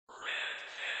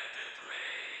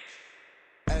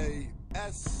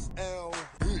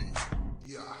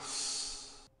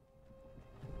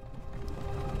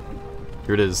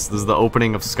Here it is. This is the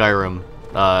opening of Skyrim,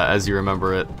 as you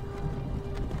remember it.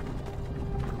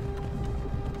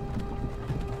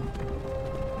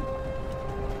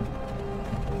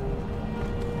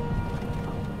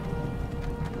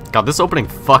 God, this opening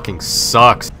fucking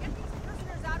sucks.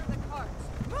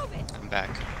 I'm back.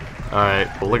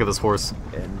 Alright, well, look at this horse.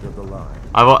 End of the line.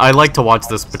 I like to watch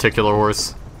this particular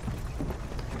horse.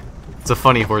 It's a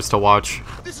funny horse to watch.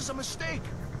 This is a mistake.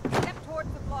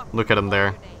 Look at him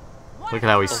there. Look at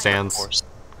how he stands.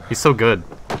 He's so good.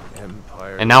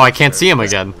 Empire And now I can't see him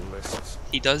again.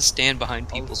 He does stand behind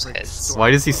people's heads.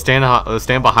 Why does he stand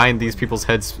behind these people's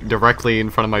heads directly in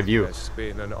front of my view?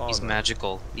 He's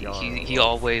magical. He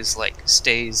always like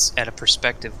stays at a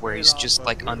perspective where he's just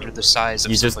like under the size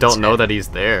of You just someone's don't know head. that he's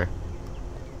there.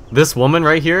 This woman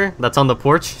right here, that's on the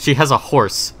porch, she has a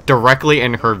horse directly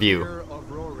in her view.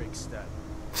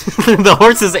 The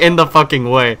horse is in the fucking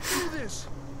way.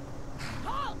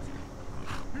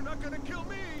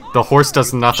 The horse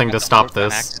does nothing to stop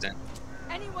this.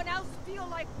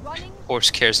 Horse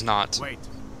cares not. Wait.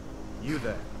 You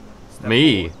there. Step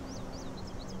Me? forward.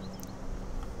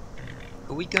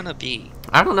 Who we gonna be?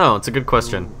 I don't know, it's a good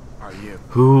question. Who are you?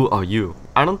 Who are you?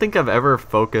 I don't think I've ever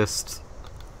focused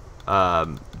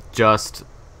just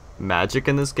magic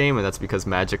in this game, and that's because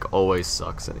magic always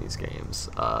sucks in these games.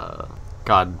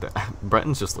 God,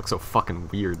 Bretons just look so fucking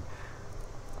weird.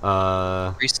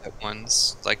 Preset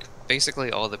ones, like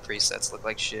basically all the presets look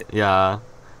like shit. Yeah.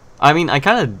 I mean, I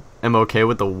kind of am okay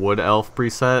with the wood elf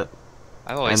preset.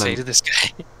 I always And then- hated this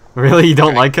guy. Really? You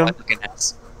don't like him? Looking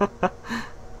ass.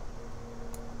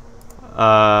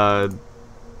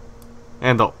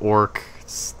 And the orc.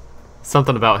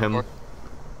 Something about him.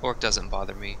 Orc doesn't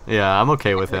bother me. Yeah, I'm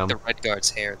okay with I him. like the red guard's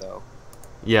hair though.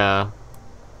 Yeah.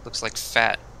 Looks like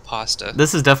fat pasta.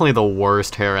 This is definitely the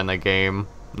worst hair in the game.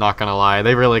 Not gonna lie.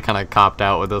 They really kind of copped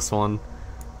out with this one.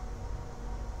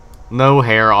 No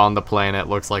hair on the planet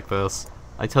looks like this.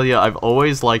 I tell you, I've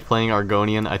always liked playing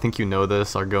Argonian. I think you know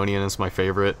this. Argonian is my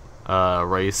favorite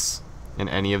race in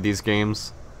any of these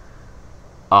games.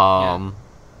 And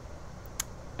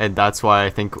that's why I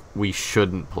think we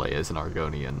shouldn't play as an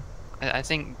Argonian. I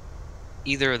think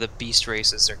either of the beast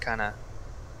races are kind of...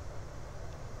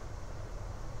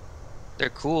 They're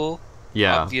cool,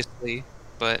 Yeah. obviously,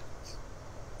 but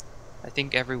I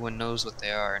think everyone knows what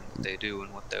they are and what they do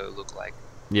and what they look like.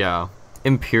 Yeah.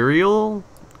 Imperial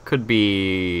could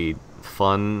be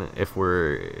fun if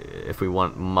we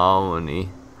want money.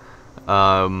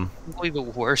 Probably the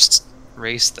worst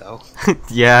race though.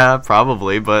 Yeah,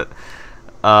 probably, but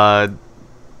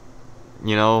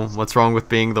you know, what's wrong with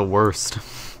being the worst?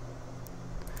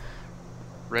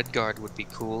 Redguard would be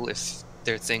cool if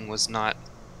their thing was not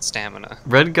stamina.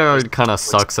 Redguard kind of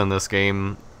sucks in this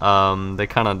game. They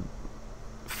kind of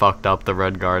fucked up the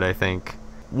Redguard, I think.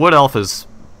 Wood Elf is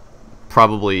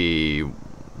probably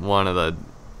one of the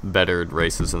better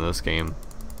races in this game.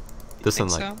 This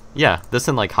think and like, so? yeah, this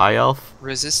and like High Elf.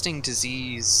 Resisting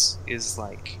disease is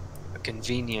like a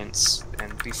convenience,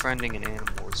 and befriending an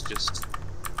animal is just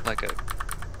like a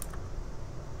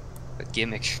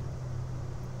gimmick.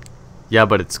 Yeah,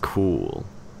 but it's cool.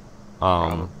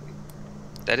 Probably.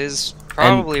 That is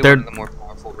probably they're- one of the more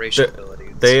powerful racial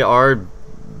abilities. They are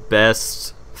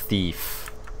best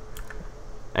thief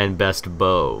and best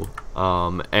bow.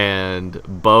 And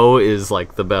bow is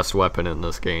like the best weapon in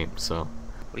this game, so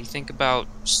What do you think about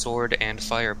sword and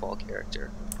fireball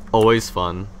character? always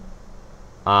fun.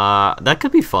 That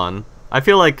could be fun. I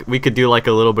feel like we could do like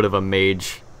a little bit of a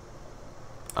mage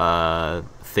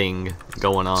thing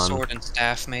going on. Sword and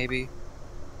staff, maybe?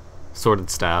 Sword and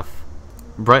staff.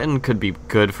 Breton could be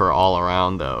good for all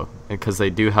around though, because they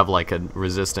do have like a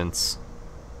resistance,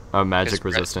 a magic Because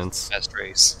Breton's resistance. the best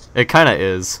race. It kind of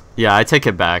is. Yeah, I take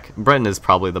it back. Breton is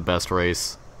probably the best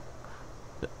race.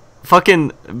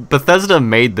 Fucking Bethesda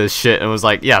made this shit and was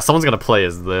like, yeah, someone's gonna play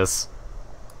as this.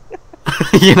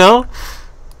 You know?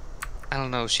 I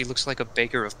don't know, she looks like a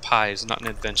baker of pies, not an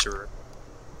adventurer.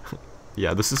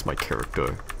 Yeah, this is my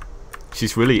character.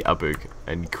 She's really epic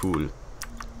and cool.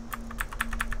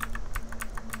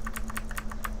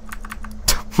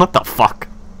 What the fuck?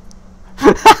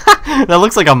 That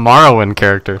looks like a Morrowind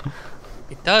character.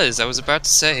 It does, I was about to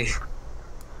say.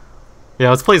 Yeah,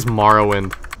 let's play as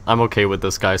Morrowind. I'm okay with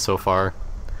this guy so far.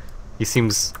 He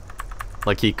seems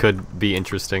like he could be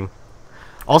interesting.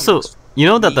 Also, you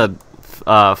know that the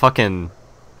fucking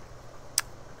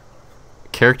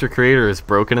character creator is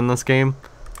broken in this game?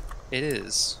 It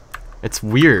is. It's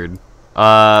weird.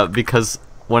 Because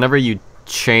whenever you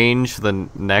change the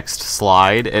next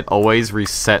slide, it always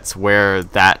resets where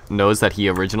that nose that he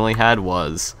originally had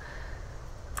was.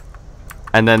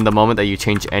 And then the moment that you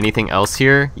change anything else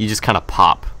here, you just kind of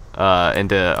pop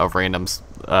into a random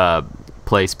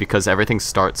place because everything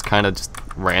starts kind of just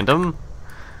random.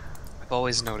 I've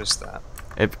always noticed that.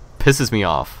 It pisses me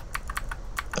off.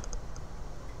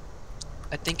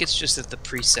 I think it's just that the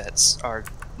presets are,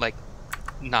 like,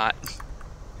 not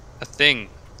a thing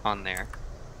on there.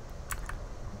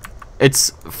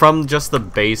 It's from just the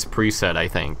base preset, I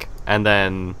think. And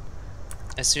then...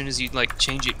 As soon as you, like,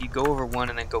 change it, you go over one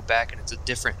and then go back and it's a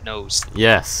different nose.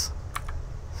 Yes.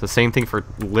 It's the same thing for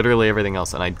literally everything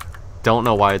else, and I don't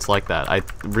know why it's like that. I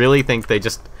really think they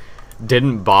just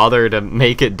didn't bother to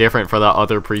make it different for the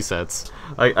other presets.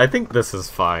 I think this is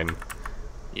fine.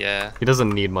 Yeah. He doesn't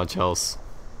need much else.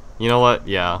 You know what?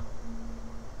 Yeah.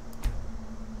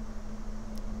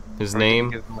 His name?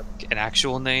 Give him, like, an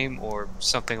actual name or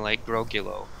something like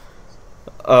Grogulo.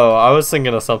 Oh, I was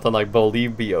thinking of something like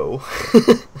Bolivio.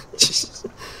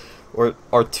 or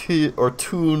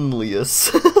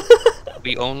Tunlius.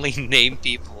 We only name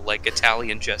people like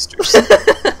Italian jesters.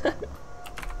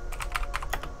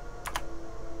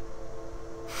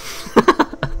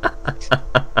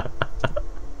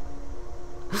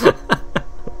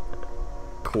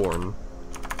 Corn.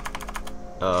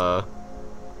 I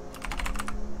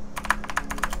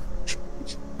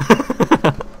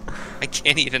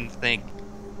can't even think.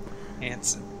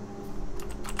 Hanson.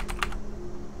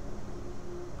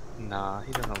 Nah,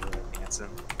 he doesn't look like Hanson.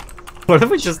 What if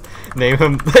we just name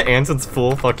him Anson's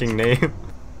full fucking name?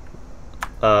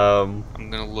 I'm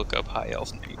gonna look up high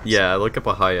elf names. Yeah, look up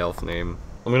a high elf name.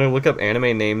 I'm gonna look up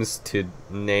anime names to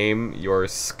name your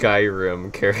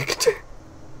Skyrim character.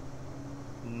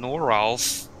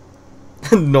 NORALF.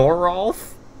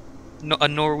 NORALF? No, a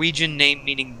Norwegian name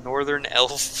meaning northern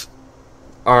elf.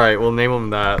 Alright, we'll name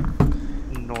him that.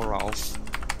 NORALF.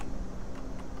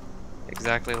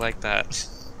 Exactly like that.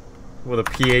 With a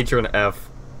PH or an F.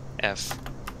 F.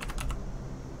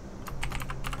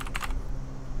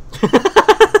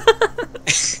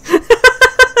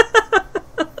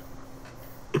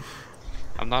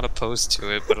 I'm not opposed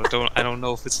to it, but I don't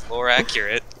know if it's lore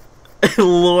accurate.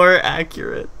 Lore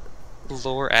accurate.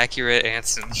 Lore accurate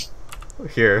Anson.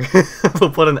 Here, we'll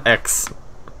put an X.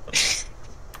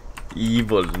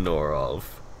 Evil Noralf.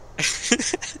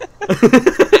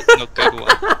 No good one.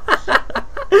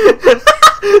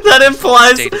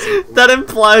 That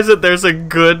implies that there's a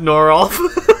good Noralf.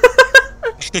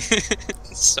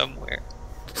 Somewhere.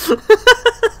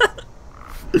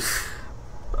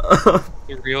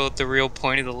 The real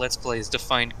point of the Let's Play is to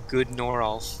find good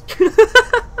Noralf.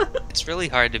 It's really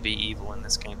hard to be evil in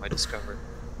this game, I discovered.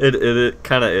 It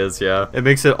kind of is, yeah. It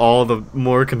makes it all the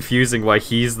more confusing why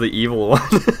he's the evil one.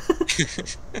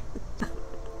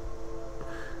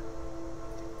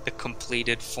 The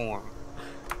completed form.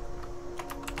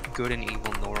 Good and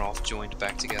evil Noralf joined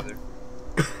back together.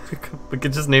 We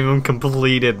could just name him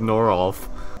Completed Noralf.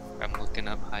 I'm looking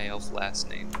up high elf last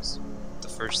names. The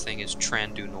first thing is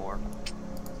Trandunor.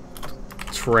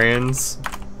 Trans...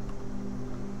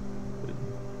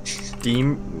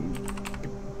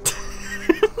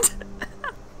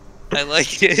 I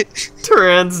like it.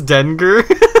 Transdenger.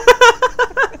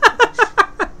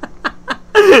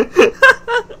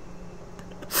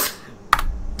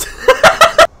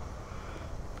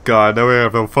 God, now we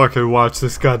have to fucking watch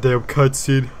this goddamn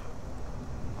cutscene.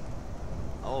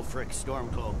 Ulfric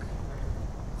Stormcloak.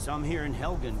 Some here in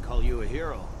Helgen call you a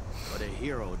hero, but a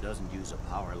hero doesn't use a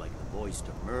power like the voice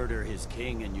to murder his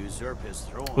king and usurp his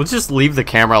throne. We'll just leave the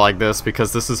camera like this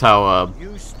because this is how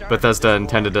Bethesda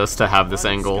intended us to have this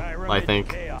angle, I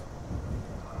think.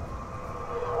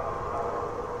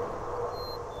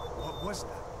 What was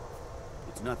that?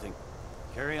 It's nothing.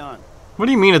 Carry on. What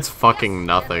do you mean it's fucking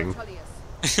nothing?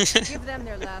 Give them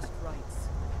their last rites.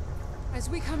 As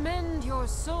we commend your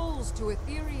souls to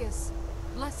Aetherius,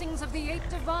 blessings of the 8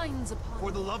 divines upon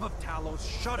For the love of Talos,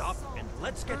 shut up and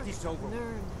let's get this over with.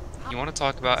 You want to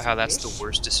talk about how that's the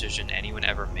worst decision anyone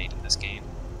ever made in this game?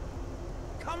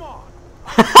 Come on!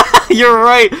 You're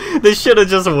right. They should have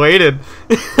just waited.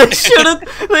 They should have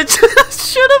let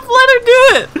her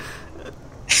do it.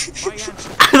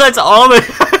 That's all they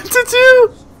had to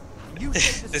do.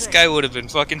 This guy would have been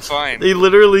fucking fine. They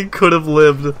literally could have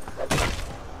lived.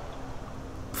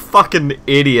 Fucking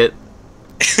idiot.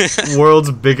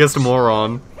 World's biggest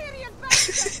moron.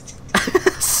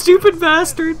 Stupid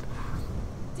bastard.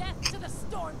 death to the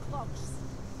Stormcloaks.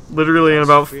 Literally in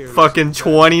about fucking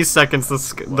 20 seconds,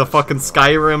 the fucking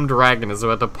Skyrim dragon is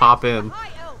about to pop in. High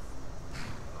elf.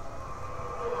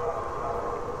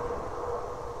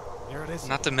 Here it is.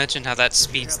 Not to mention how that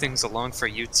speeds things along for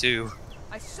you too.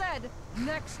 I said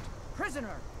next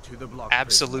prisoner. To the block.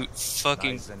 Absolute prisoner.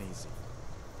 fucking. Nice and easy.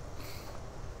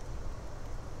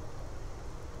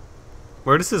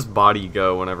 Where does his body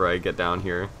go whenever I get down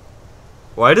here?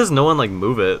 Why does no one, like,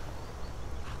 move it?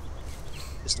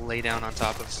 Just lay down on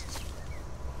top of.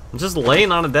 I'm just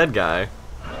laying on a dead guy.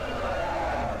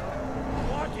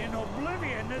 What in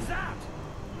oblivion is that?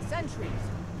 Sentries.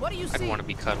 What do you I'd see? want to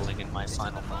be cuddling in my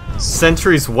final moments.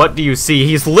 Sentries, what do you see?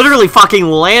 He's literally fucking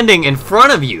landing in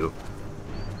front of you!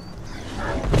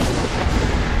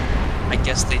 I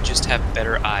guess they just have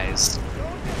better eyes.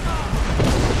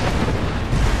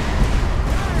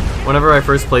 Whenever I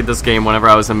first played this game, whenever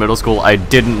I was in middle school, I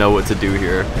didn't know what to do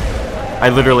here. I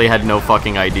literally had no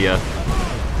fucking idea.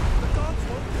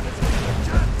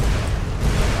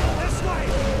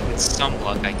 With some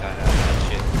luck, I got out of that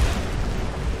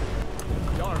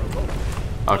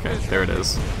shit. Okay, there it is.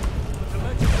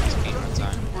 Speed run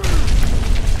time.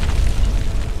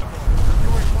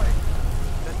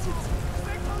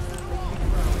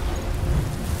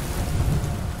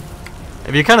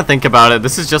 If you kind of think about it,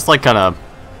 this is just like kind of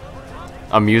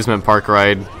amusement park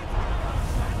ride.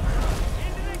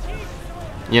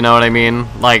 You know what I mean?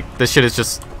 Like, this shit is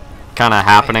just kind of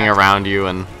happening around you,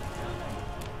 and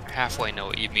I halfway know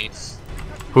what you mean.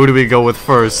 who do we go with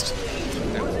first?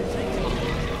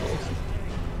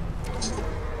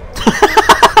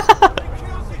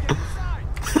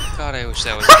 God, I wish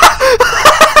that was.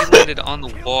 He landed on the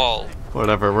wall.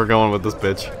 Whatever, we're going with this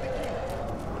bitch.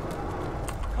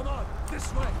 Come on,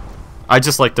 this way. I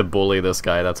just like to bully this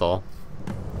guy, that's all.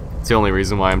 It's the only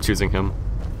reason why I'm choosing him.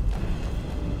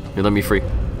 Here, let me free.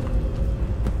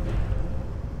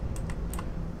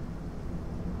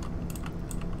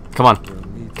 Come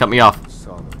on, cut me off.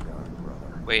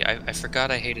 Wait, I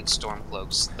forgot I hated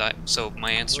Stormcloaks. So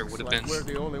my answer would have been.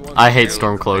 I hate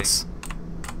Stormcloaks,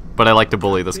 but I like to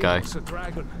bully this guy.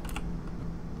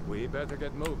 We better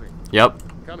get moving. Yep.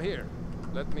 Come here.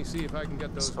 Let me see if I can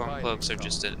get those Stormcloaks are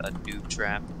just a noob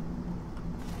trap.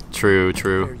 True, There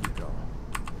true. you go.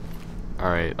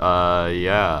 Alright,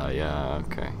 yeah,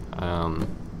 okay.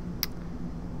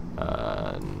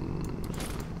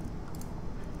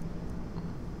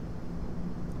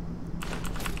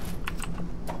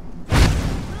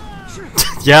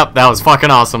 Yep, that was fucking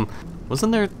awesome.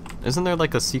 Isn't there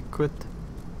like a secret?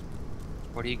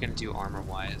 What are you gonna do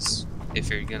armor-wise? If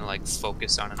you're gonna like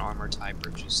focus on an armor type or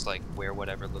just like wear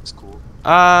whatever looks cool?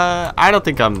 I don't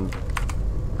think I'm...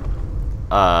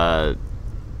 Oh,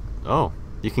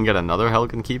 you can get another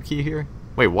Helgen Keep key here?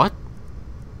 Wait, what?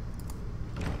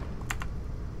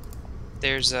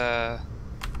 There's a...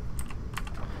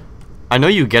 I know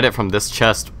you get it from this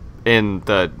chest in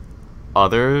the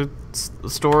other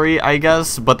story, I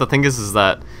guess, but the thing is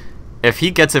that if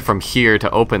he gets it from here to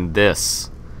open this,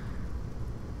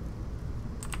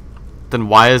 then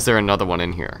why is there another one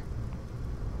in here?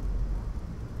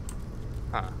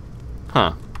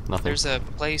 Huh, nothing. There's a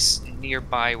place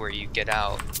nearby where you get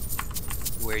out,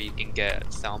 where you can get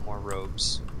Thalmor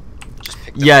robes. Just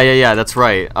pick them up. Yeah, that's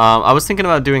right. I was thinking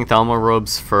about doing Thalmor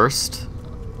robes first,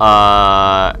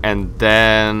 and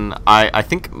then I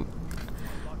think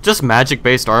just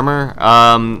magic-based armor,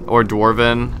 or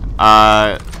dwarven.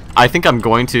 I think I'm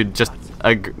going to just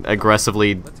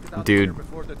aggressively do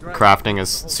crafting as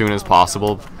soon as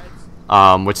possible,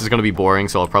 which is going to be boring,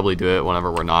 so I'll probably do it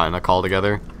whenever we're not in a call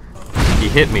together. He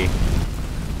hit me.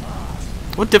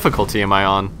 What difficulty am I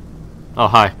on? Oh,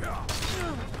 hi.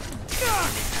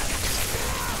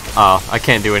 Oh, I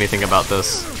can't do anything about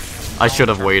this. I should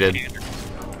have waited. You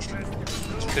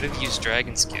could have used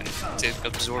Dragon Skin to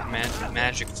absorb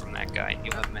magic from that guy, and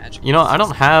you'll have magic. You know, I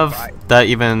don't have that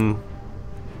even...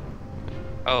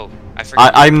 Oh, I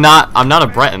forgot. I'm not a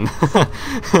Breton.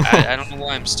 I don't know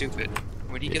why I'm stupid.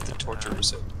 Where do you get the torture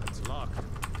suit? It's locked.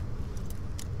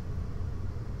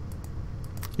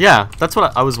 Yeah, that's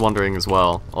what I was wondering as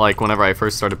well. Like, whenever I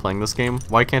first started playing this game,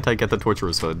 why can't I get the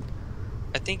Torturer's Hood?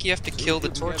 I think you have to kill the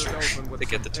torturer to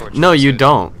get the torture. No, you suit.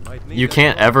 don't. You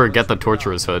can't ever get the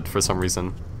Torturer's Hood for some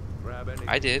reason. Grab any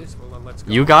I did. useful and let's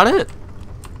go. You got it?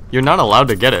 You're not allowed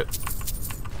to get it.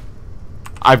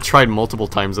 I've tried multiple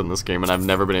times in this game, and I've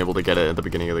never been able to get it at the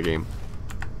beginning of the game.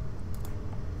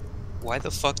 Why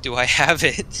the fuck do I have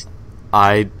it?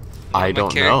 I My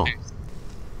don't know. character-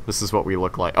 This is what we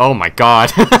look like. Oh my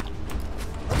god.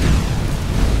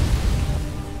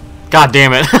 God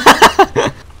damn it.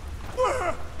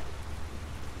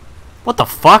 What the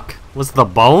fuck? Was the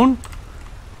bone?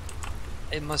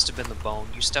 It must have been the bone.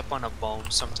 You step on a bone,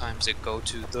 sometimes it go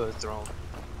to the throne.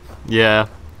 Yeah.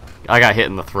 I got hit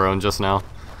in the throne just now.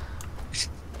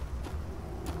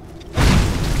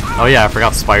 Oh yeah, I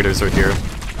forgot spiders are here.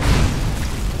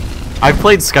 I've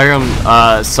played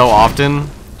Skyrim so often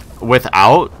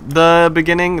without the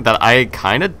beginning that I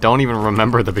kind of don't even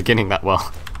remember the beginning that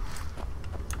well.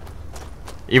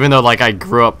 Even though, like, I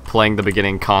grew up playing the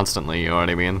beginning constantly, you know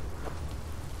what I mean?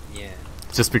 Yeah.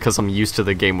 Just because I'm used to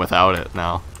the game without it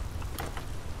now.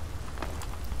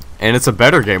 And it's a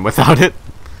better game without it.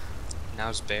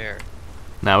 Now's bear.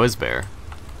 Now is bear.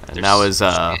 And There's now is,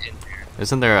 shit in there.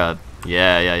 isn't there a...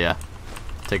 Yeah.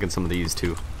 Taking some of these,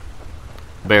 too.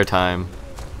 Bear time.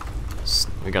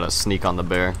 We gotta sneak on the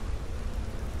bear.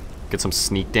 Get some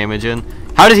sneak damage in.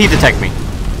 How did he detect me?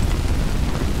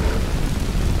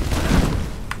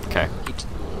 Okay.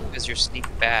 Is your sneak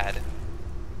bad?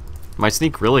 My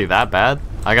sneak really that bad?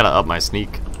 I gotta up my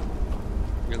sneak.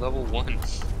 You're level 1.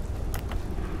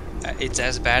 It's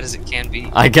as bad as it can be.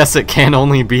 I guess it can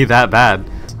only be that bad.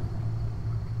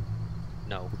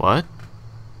 No. What?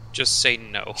 Just say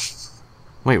no.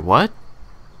 Wait, what?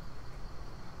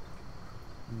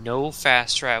 No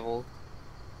fast travel.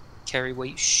 Carry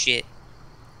weight shit.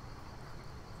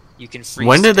 You can freeze.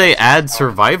 When did they to death add without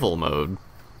survival mode?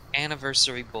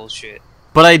 Anniversary bullshit.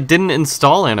 But I didn't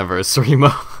install anniversary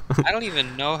mode. I don't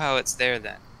even know how it's there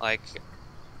then. Like,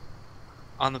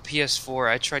 on the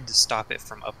PS4, I tried to stop it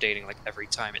from updating like every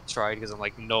time it tried because I'm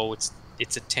like, no, it's a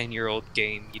 10-year-old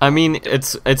game. You I don't mean, need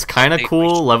to it's kind of update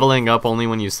cool much. leveling up only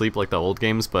when you sleep like the old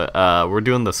games, but we're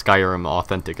doing the Skyrim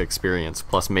authentic experience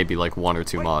plus maybe like 1 or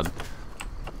 2 mod.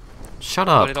 Shut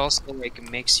up. But it also like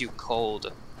makes you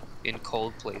cold in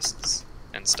cold places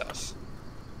and stuff.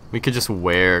 We could just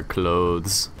wear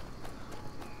clothes.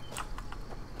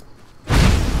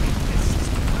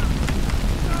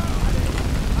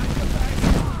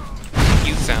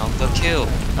 You found the kill.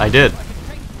 I did.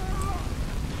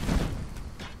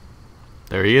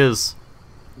 There he is.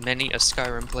 Many a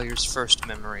Skyrim player's first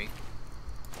memory.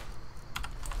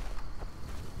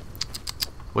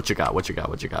 What you got? What you got?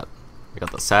 What you got? We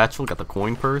got the satchel, got the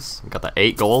coin purse, we got the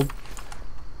 8 gold.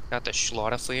 Got the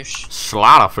slaughterfish.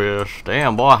 Slaughterfish.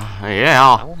 Damn, boy. I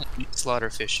Yeah. want to eat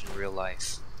slaughterfish in real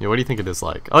life. Yeah, what do you think it is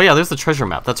like? Oh yeah, there's the treasure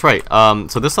map. That's right.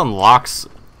 So this unlocks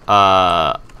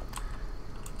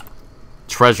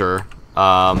treasure.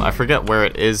 I forget where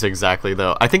it is exactly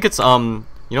though. I think it's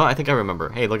you know what? I think I remember.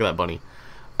 Hey, look at that bunny.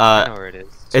 I know where it is.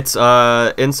 It's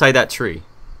inside that tree.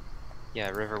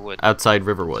 Yeah, Riverwood. Outside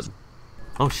Riverwood.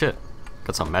 Oh shit.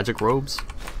 Got some magic robes.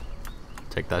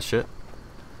 Take that shit.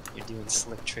 You're doing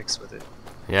slick tricks with it.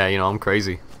 Yeah, you know, I'm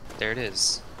crazy. There it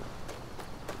is.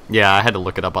 Yeah, I had to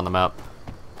look it up on the map.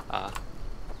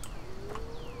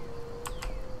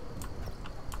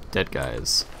 Dead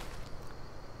guys.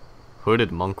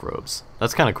 Hooded monk robes.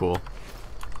 That's kind of cool.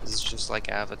 This is just like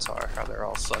Avatar, how they're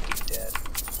all fucking dead.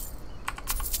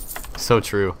 So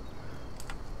true.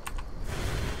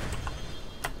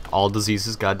 All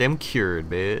diseases goddamn cured,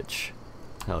 bitch.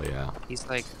 Hell yeah. He's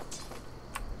like...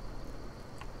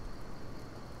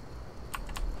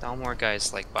 Dalmor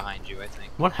guy's like behind you, I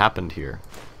think. What happened here?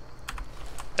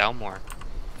 Dalmor.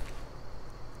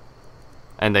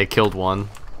 And they killed one.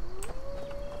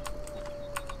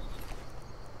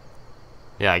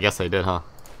 Yeah, I guess they did, huh?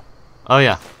 Oh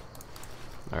yeah.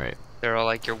 Alright. They're all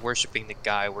like, you're worshipping the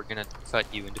guy, we're gonna cut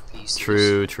you into pieces.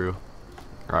 True, true.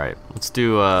 Alright, let's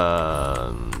do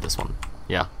this one.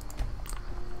 Yeah.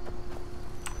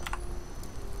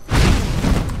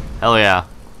 Hell yeah.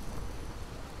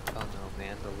 Oh no,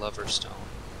 man, the Lover Stone.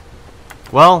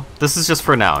 Well, this is just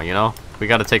for now, you know? We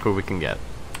gotta take what we can get.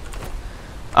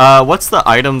 What's the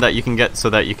item that you can get so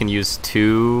that you can use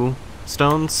 2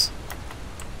 stones?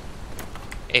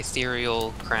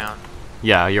 Ethereal Crown.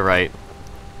 Yeah, you're right.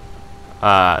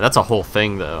 That's a whole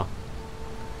thing, though.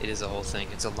 It is a whole thing,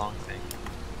 it's a long thing.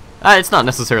 It's not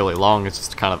necessarily long, it's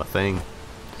just kind of a thing.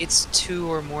 It's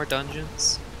 2 or more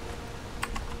dungeons.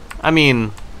 I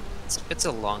mean... It's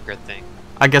a longer thing.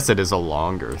 I guess it is a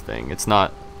longer thing. It's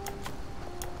not...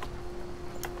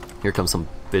 Here come some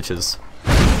bitches.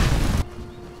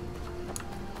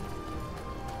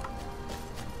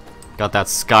 Got that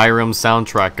Skyrim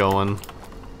soundtrack going.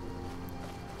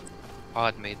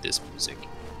 Todd made this music.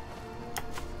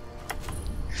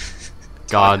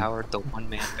 God. Todd Howard, the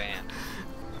one-man band.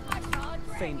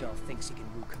 Feindal thinks he can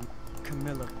woo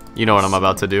Camilla. You know what I'm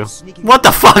about to do. What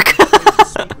the fuck?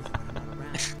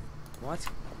 What?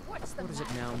 What is it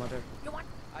now, Mother?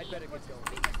 I better get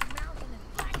going.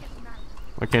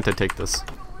 Why can't I take this?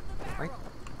 Right?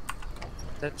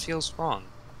 That feels wrong.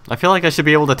 I feel like I should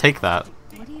be able to take that.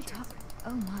 What are you talking?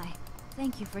 Oh my!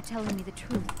 Thank you for telling me the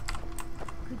truth.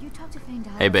 Could you talk to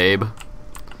Feindal? Hey, babe.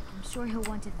 I'm sure he'll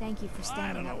want to thank you for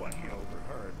standing up for him.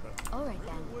 All right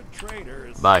then. Wood Trader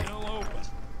is Bye. still open.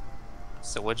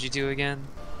 So what'd you do again?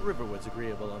 Riverwood's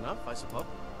agreeable enough, I suppose.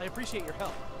 I appreciate your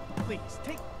help. Please,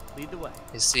 lead the way.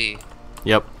 I see.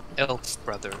 Yep. Elf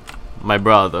brother. My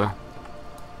brother.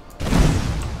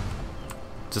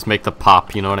 Just make the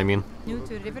pop, you know what I mean? New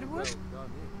to Riverwood?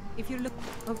 If you look,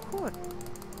 of course.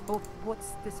 Oh,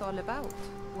 what's this all about?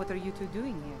 What are you two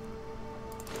doing here?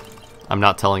 I'm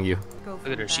not telling you. Go Look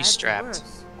at her, from she's bad to strapped.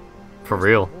 worse. For First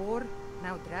real. War,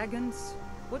 now dragons.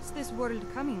 What's this world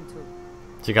coming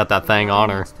to? She got that thing on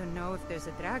her. Wants to know if there's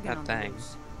a dragon That on thing. the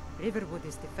loose. Riverwood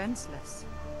is defenseless.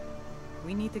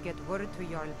 We need to get word to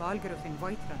Jarl Balgruuf in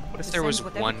Whiterun. What if to there was send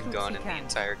whatever one troops gun he in the can.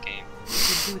 entire game?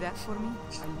 You'll do that for me?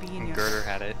 I'll be in And your... Girder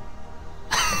had it.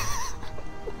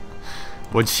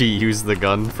 Would she use the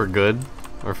gun for good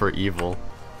or for evil?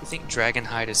 You think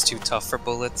Dragonhide is too tough for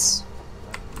bullets?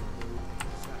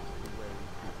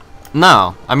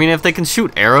 No. I mean, if they can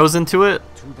shoot arrows into it.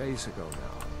 2 days ago now.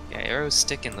 Yeah, arrows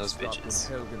stick in those Stopped in bitches.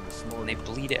 Helgen this And morning. they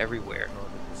bleed everywhere. Thought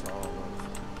it was all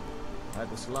over.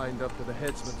 Had us lined up to the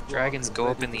headsman's block Dragons and go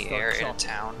up ready in to the start air in a chopping.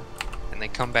 town, and they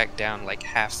come back down like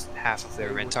half of They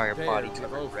their would entire dare body give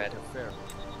covered oath red. to fair.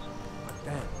 But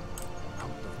then, out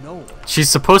of nowhere, She's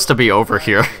supposed to be over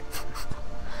here.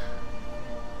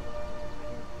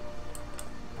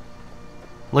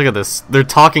 Look at this. They're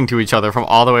talking to each other from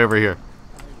all the way over here.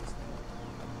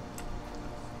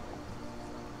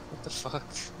 What the fuck?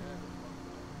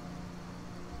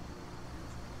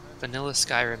 Vanilla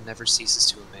Skyrim never ceases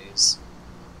to amaze.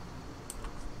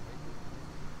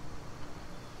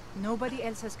 Nobody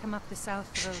else has come up the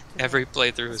south road today, Every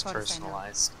playthrough as is far as I know.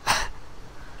 personalized.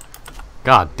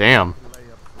 God damn. lay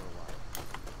up for a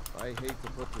while. I hate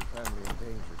to put your family in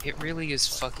danger. It really is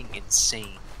fucking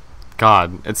insane.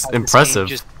 God, it's How this game impressive.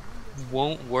 just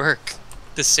won't work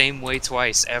the same way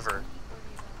twice ever.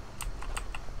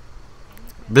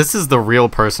 This is the real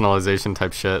personalization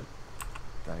type shit.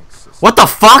 Thanks, sister. What the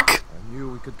fuck? I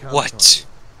knew we could count What?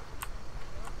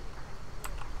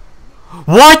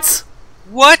 What?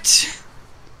 What?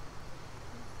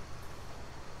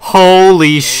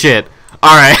 Holy shit.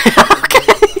 Alright.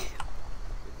 Okay.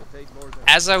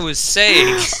 As I was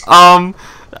saying,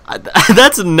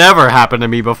 That's never happened to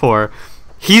me before.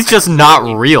 He's just not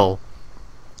real.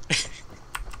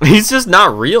 He's just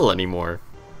not real anymore.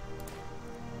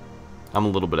 I'm a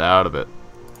little bit out of it.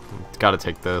 Gotta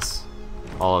take this.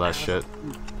 All of that shit.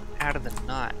 out of the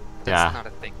knot. That's Yeah. not a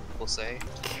thing people say.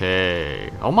 Okay.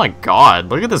 Oh my god,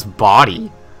 look at this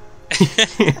body.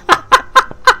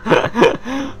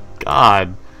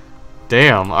 God.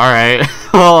 Damn, alright.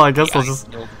 Well, I guess we'll just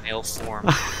male form.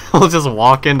 we'll just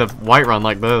walk into Whiterun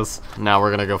like this. Now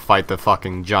we're gonna go fight the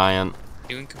fucking giant.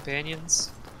 Doing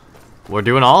companions? We're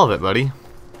doing all of it, buddy.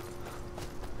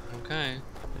 Okay.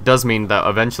 It does mean that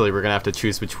eventually we're gonna have to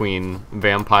choose between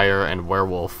vampire and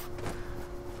werewolf.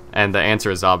 And the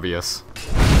answer is obvious.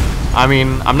 I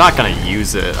mean, I'm not gonna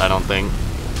use it, I don't think.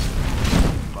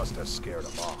 Must have scared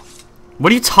him off.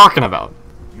 What are you talking about?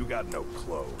 You got no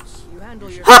clothes. You handle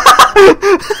your...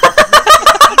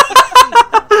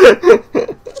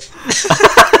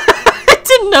 I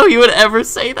didn't know you would ever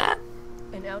say that.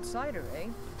 An outsider, eh?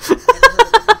 Never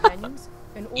heard of companions?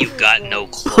 An You order got of no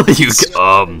warriors.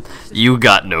 clothes. You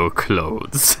got no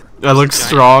clothes. I look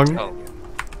strong. Oh,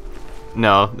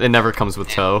 No, it never comes with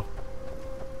toe.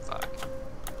 fuck.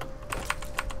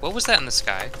 What was that in the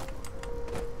sky?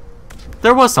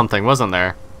 There was something, wasn't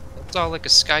there? It's all like a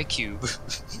sky cube.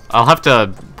 I'll have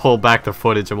to pull back the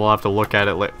footage and we'll have to look at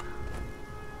it later.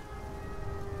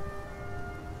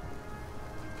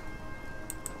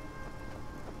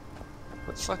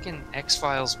 What fucking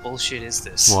X-Files bullshit is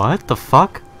this? What the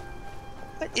fuck?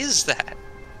 What is that?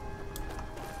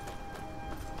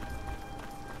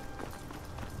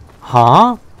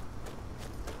 Huh?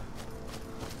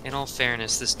 In all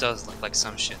fairness, this does look like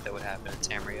some shit that would happen in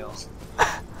Tamriel.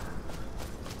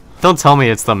 Don't tell me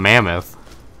it's the mammoth.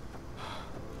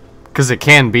 Because it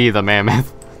can be the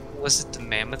mammoth. Was it the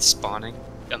mammoth spawning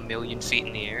 1,000,000 feet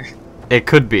in the air? It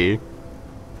could be.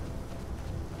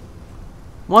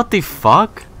 What the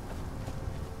fuck?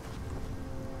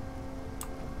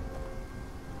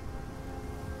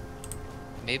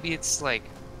 Maybe it's like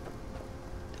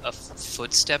a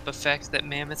footstep effect that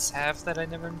mammoths have that I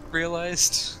never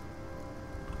realized.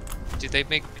 Do they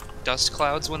make dust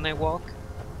clouds when they walk?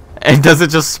 And does it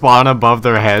just spawn above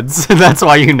their heads? That's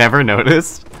why you never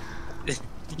noticed?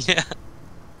 Yeah.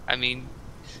 I mean,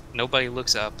 nobody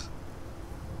looks up.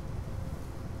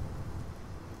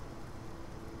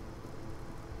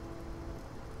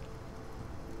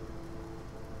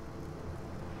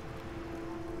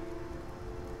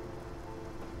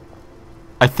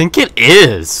 I think it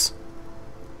is.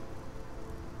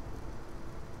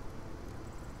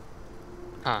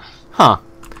 Huh. Huh.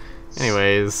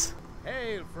 Anyways.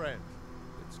 Hail, friend.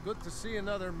 It's good to see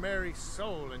another merry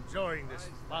soul enjoying this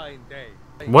fine day.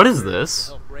 What is this?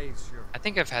 Help raise your I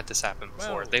think I've had this happen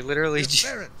before. Well, They literally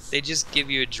parents. they just give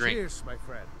you a drink. Cheers, my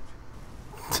friend.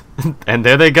 And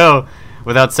there they go,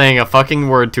 without saying a fucking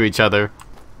word to each other.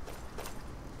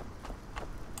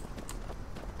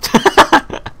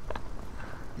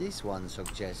 This one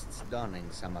suggests donning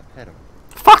some apparel.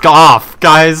 Fuck off,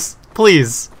 guys.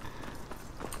 Please.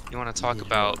 You want to talk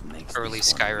about early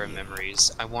Skyrim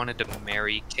memories? I wanted to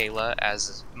marry Kayla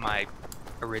as my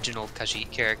original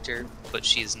Khajiit character, but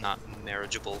she's not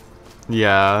marriageable.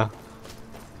 Yeah.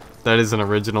 That is an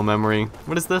original memory.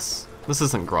 What is this? This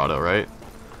isn't Grotto, right?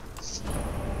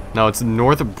 No, it's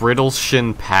North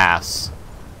Brittleshin Pass.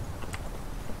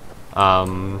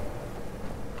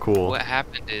 Cool. What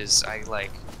happened is I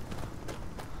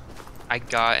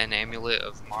got an amulet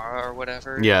of Mara or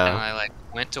whatever. Yeah. And I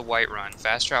went to Whiterun,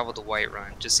 fast traveled to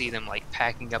Whiterun to see them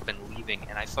packing up and leaving,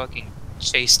 and I fucking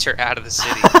chased her out of the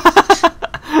city.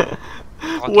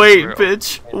 Wait,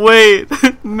 bitch.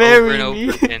 Wait. Marry over and me.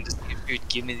 over again to see if she would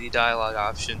give me the dialogue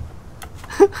option.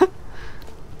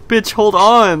 Bitch, hold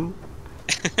on.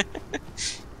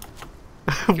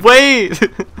 Wait.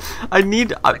 I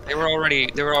need. They were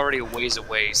already a ways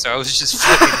away, so I was just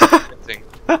fucking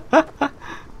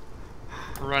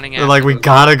running They're like, we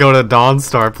gotta go to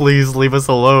Dawnstar. Please leave us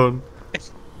alone.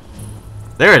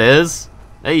 There it is.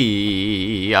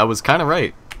 Hey, I was kind of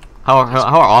right. How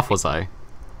off was I?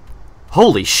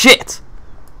 Holy shit!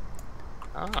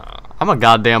 Ah. I'm a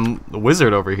goddamn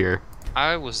wizard over here.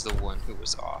 I was the one who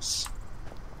was off.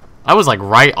 I was like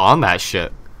right on that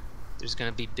shit. There's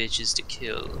gonna be bitches to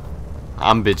kill.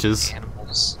 I'm bitches.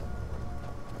 Animals.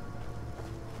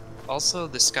 Also,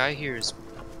 the sky here is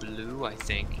blue, I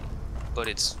think, but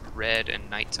it's red and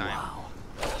nighttime. Wow.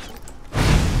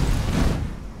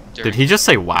 Did he just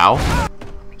say wow?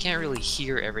 I can't really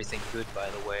hear everything good, by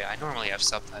the way. I normally have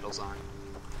subtitles on.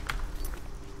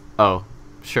 Oh,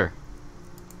 sure.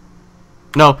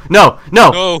 No, no,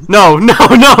 no, No. no, no, no,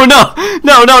 no, no,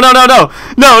 no, no, no, no,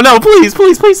 no, no, please,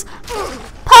 please, please.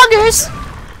 Poggers!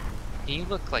 Can you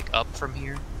look up from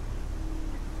here?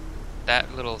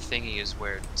 That little thingy is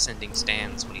where Sending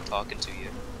stands when he's talking to you.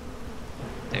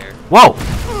 There. Whoa!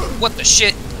 What the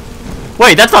shit?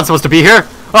 Wait, that's not supposed to be here.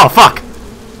 Oh, fuck.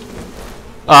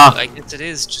 I guess it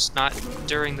is, just not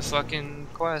during the fucking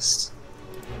quest.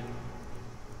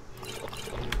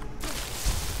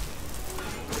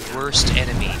 Worst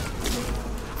enemy.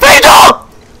 Fatal!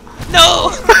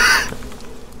 No!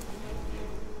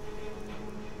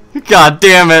 God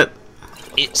damn it.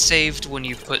 It saved when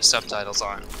you put subtitles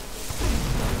on.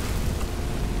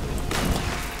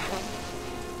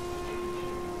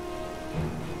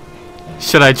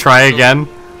 Should I try again?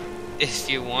 If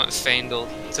you want Faendal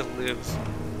to live.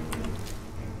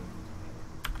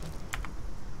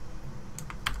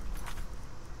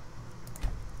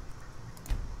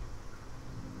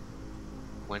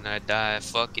 When I die,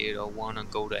 fuck it, I wanna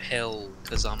go to hell,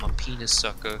 cause I'm a penis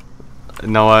sucker. You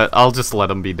know what? I'll just let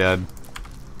him be dead.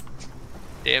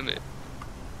 Damn it.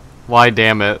 Why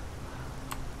damn it?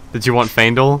 Did you want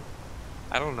Faendal?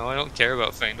 I don't know, I don't care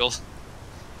about Faendal.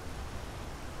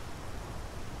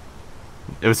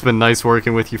 It's been nice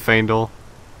working with you, Faendal.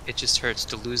 It just hurts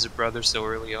to lose a brother so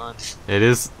early on.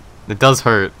 It does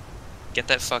hurt. Get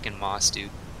that fucking moss, dude.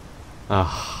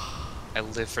 Ugh. I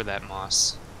live for that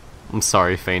moss. I'm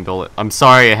sorry, Faendal. I'm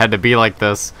sorry it had to be like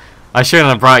this. I shouldn't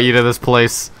have brought you to this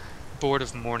place. Bored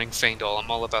of mourning Faendal,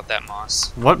 I'm all about that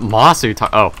moss. What moss are you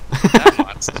talking? Oh. That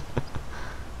moss.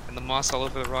 And the moss all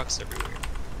over the rocks everywhere.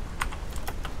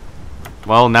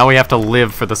 Well, now we have to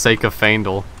live for the sake of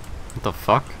Faendal. What the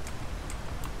fuck?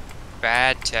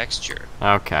 Bad texture.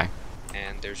 Okay.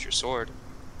 And there's your sword.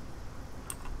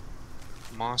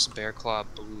 Moss bear claw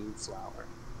blue flower.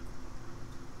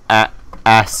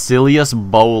 Acilius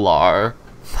Bolar.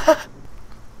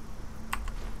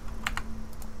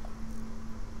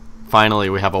 Finally,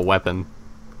 we have a weapon.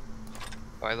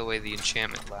 By the way, the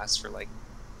enchantment lasts for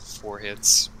 4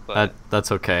 hits, but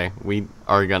That's okay. We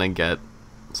are gonna get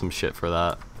some shit for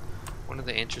that. one of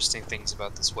the interesting things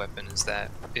about this weapon is that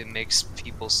it makes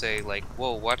people say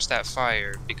whoa, watch that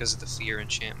fire, because of the fear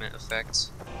enchantment effect.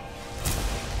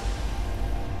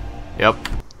 Yep.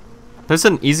 There's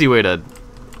an easy way to...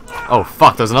 Oh,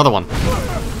 fuck, there's another one. What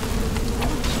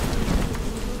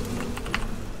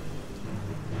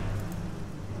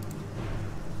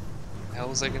the hell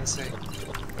was I gonna say?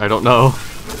 I don't know.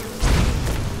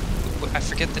 I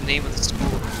forget the name of the school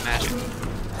of magic.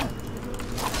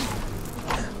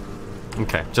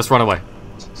 Okay, just run away.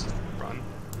 Run.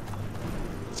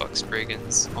 Fuck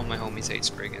Spriggans. All my homies hate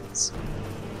Spriggans.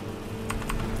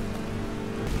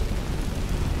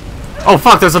 Oh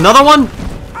fuck, there's another one?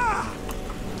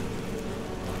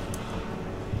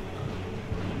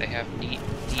 They have neat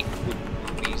wood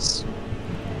movies.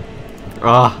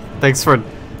 Thanks for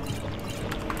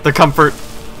the comfort.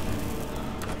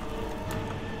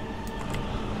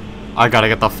 I gotta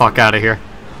get the fuck out of here.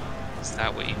 Is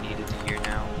that what you needed to hear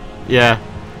now? Yeah.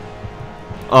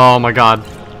 Oh my god.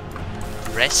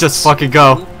 Rest. Just fucking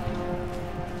go.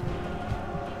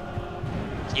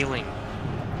 Healing.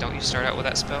 Don't you start out with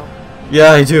that spell?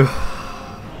 Yeah, I do.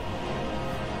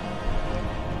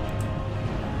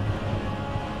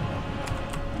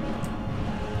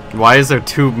 Why is there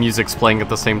two musics playing at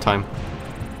the same time?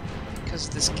 Because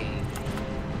this game.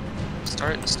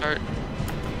 Start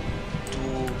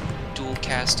dual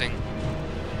casting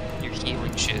your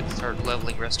healing shit. Start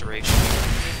leveling restoration.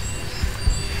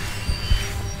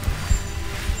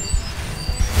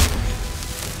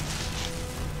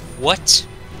 What?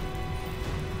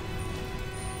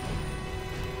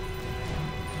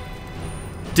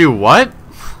 Do what?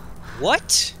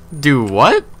 What? Do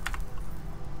what?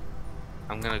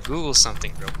 I'm gonna Google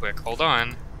something real quick. Hold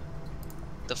on.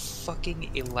 The fucking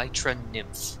Elytra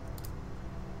nymph.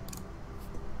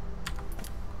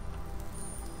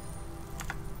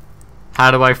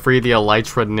 How do I free the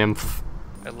Elytra nymph?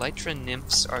 Elytra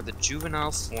nymphs are the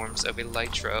juvenile forms of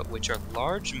Elytra, which are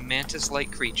large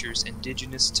mantis-like creatures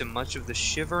indigenous to much of the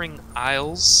Shivering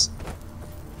Isles.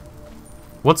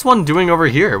 What's one doing over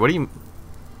here? What do you...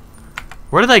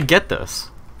 Where did I get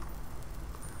this?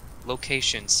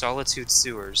 Location, Solitude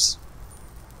Sewers.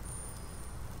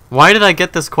 Why did I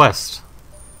get this quest?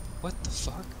 What the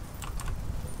fuck?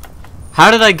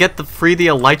 How did I get the free the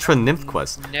Elytra nymph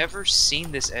quest? Never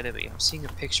seen this enemy. I'm seeing a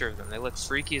picture of them. They look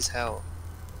freaky as hell.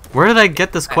 Where did I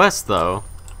get this quest though?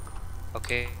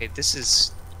 Okay, this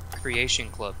is Creation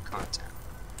Club content.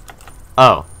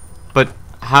 Oh, but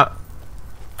how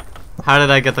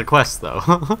did I get the quest though?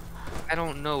 I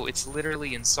don't know. It's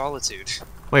literally in Solitude.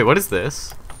 Wait, what is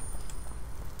this?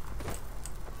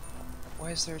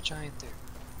 Why is there a giant there?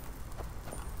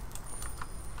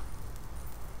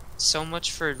 So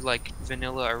much for, like,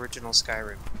 vanilla original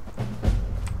Skyrim.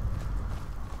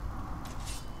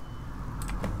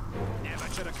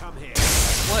 Never should have come here.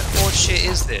 What horseshit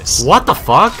is this? What the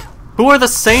fuck? Who are the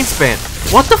Saints band?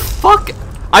 What the fuck?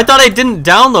 I thought I didn't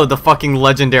download the fucking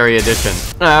Legendary Edition.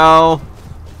 Ow.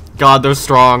 God, they're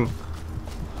strong.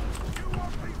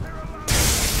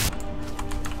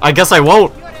 I guess I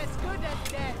won't.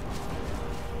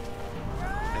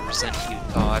 I resent you,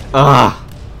 God. Ugh.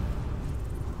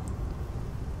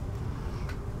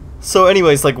 So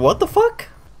anyways, like, what the fuck?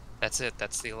 That's it.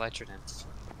 That's the Elytra nymph.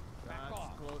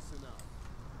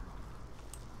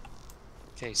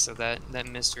 Okay, so that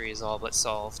mystery is all but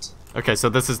solved. Okay, so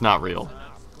this is not real.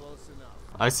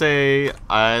 I say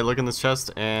I look in this chest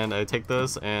and I take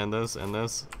this and this and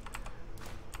this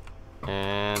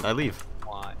and I leave.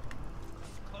 Why?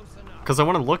 Because I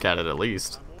want to look at it at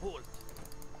least.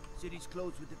 City's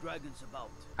closed with the dragons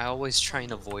about. I always try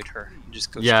and avoid her.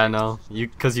 Just go Yeah, straight no,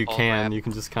 because you all can, rap. you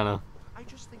can just kind of. I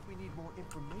just think we need more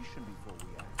information before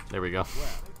we act. There we go.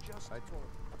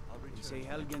 You say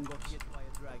Helgen got hit by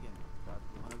a dragon.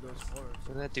 One of those horrors.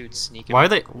 Look at that dude sneaking. Why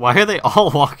are they all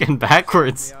walking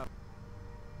backwards?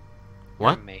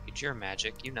 What? You're a mage. You're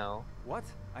magic. You know. What?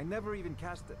 I never even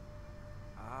cast it.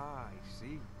 Ah, I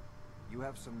see. You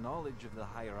have some knowledge of the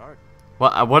higher art.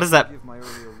 What does that? Forgive my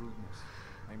earlier rudeness.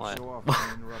 I'm What? so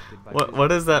often interrupted by What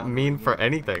does that visitors mean for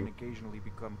wandering in and anything? occasionally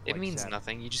become It quite means savage.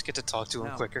 nothing. You just get to talk to him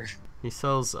Now. quicker. He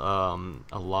sells a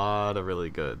lot of really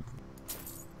good.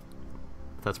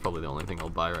 That's probably the only thing I'll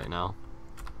buy right now.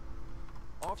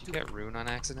 Did you get Rune on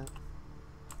accident?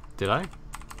 Did I?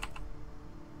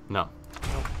 No.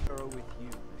 With you.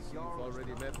 You've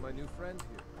already met my new friend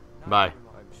here. Bye.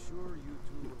 I'm sure you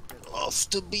two will get Off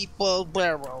to Beeple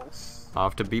Barrow.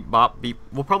 Off to beep bop beep.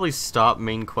 We'll probably stop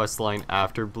main quest line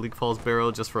after Bleak Falls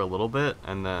Barrow just for a little bit,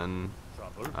 and then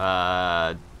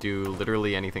do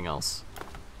literally anything else.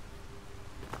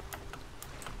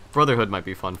 Brotherhood might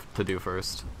be fun to do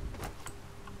first.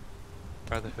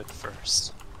 Brotherhood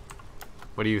first.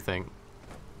 What do you think?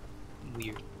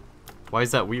 Weird. Why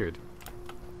is that weird?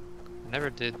 I never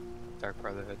did Dark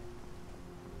Brotherhood.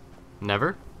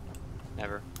 Never?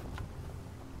 Never.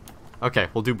 Okay,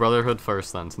 we'll do Brotherhood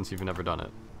first then, since you've never done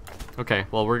it. Okay,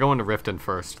 well we're going to Riften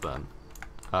first then.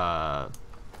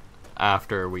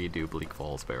 After we do Bleak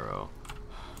Falls Barrow.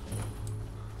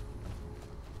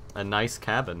 A nice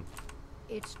cabin.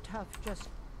 It's tough,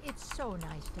 it's so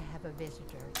nice to have a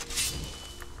visitor.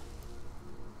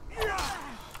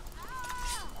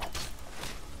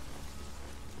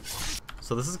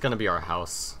 So this is gonna be our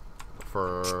house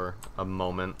for a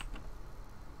moment.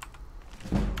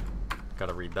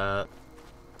 Gotta read that.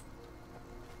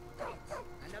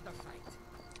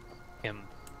 Him.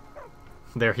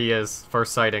 There he is,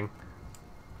 first sighting.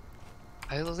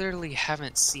 I literally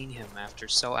haven't seen him after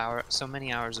so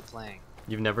many hours of playing.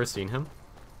 You've never seen him?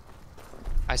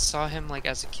 I saw him like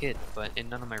as a kid, but in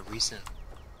none of my recent.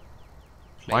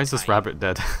 Why is this rabbit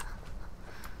dead?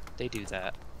 They do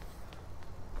that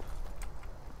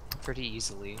pretty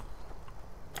easily.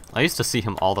 I used to see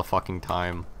him all the fucking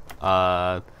time.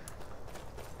 But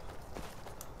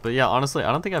yeah, honestly,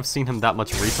 I don't think I've seen him that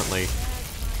much recently.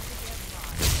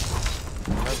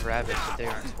 I love rabbits, but they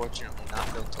are unfortunately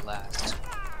not built to last.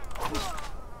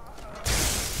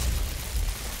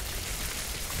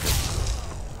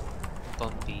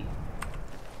 Bumpy.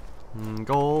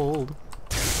 Gold.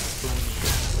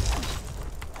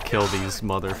 Kill these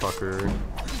motherfucker.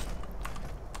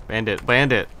 Bandit,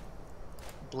 bandit.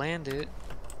 Bland it.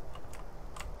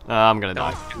 I'm gonna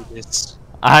die. Don't do this.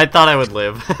 I thought I would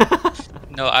live.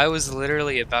 No, I was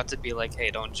literally about to be like,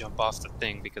 hey, don't jump off the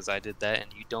thing because I did that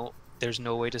and you don't, there's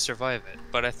no way to survive it.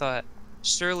 But I thought,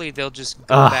 surely they'll just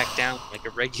go back down like a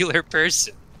regular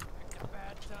person. A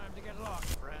bad time to get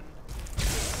lost, friend.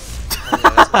 Oh,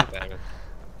 yeah, that's way better.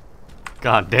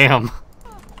 God damn.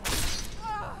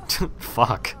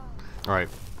 Fuck. Alright.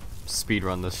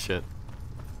 Speedrun this shit.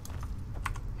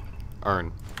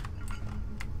 Urn.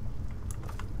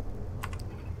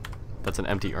 That's an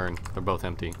empty urn. They're both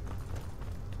empty.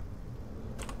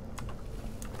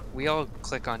 We all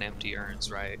click on empty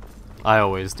urns, right? I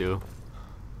always do.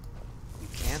 You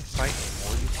can fight him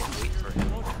or you can wait for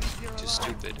him. Just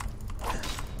stupid.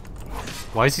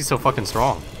 Why is he so fucking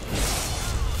strong?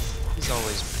 He's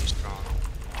always pretty strong.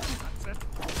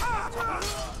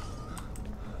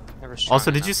 Never strong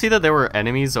Also, did enough. you see that there were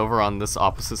enemies over on this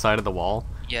opposite side of the wall?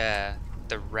 Yeah,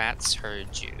 the rats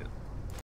heard you.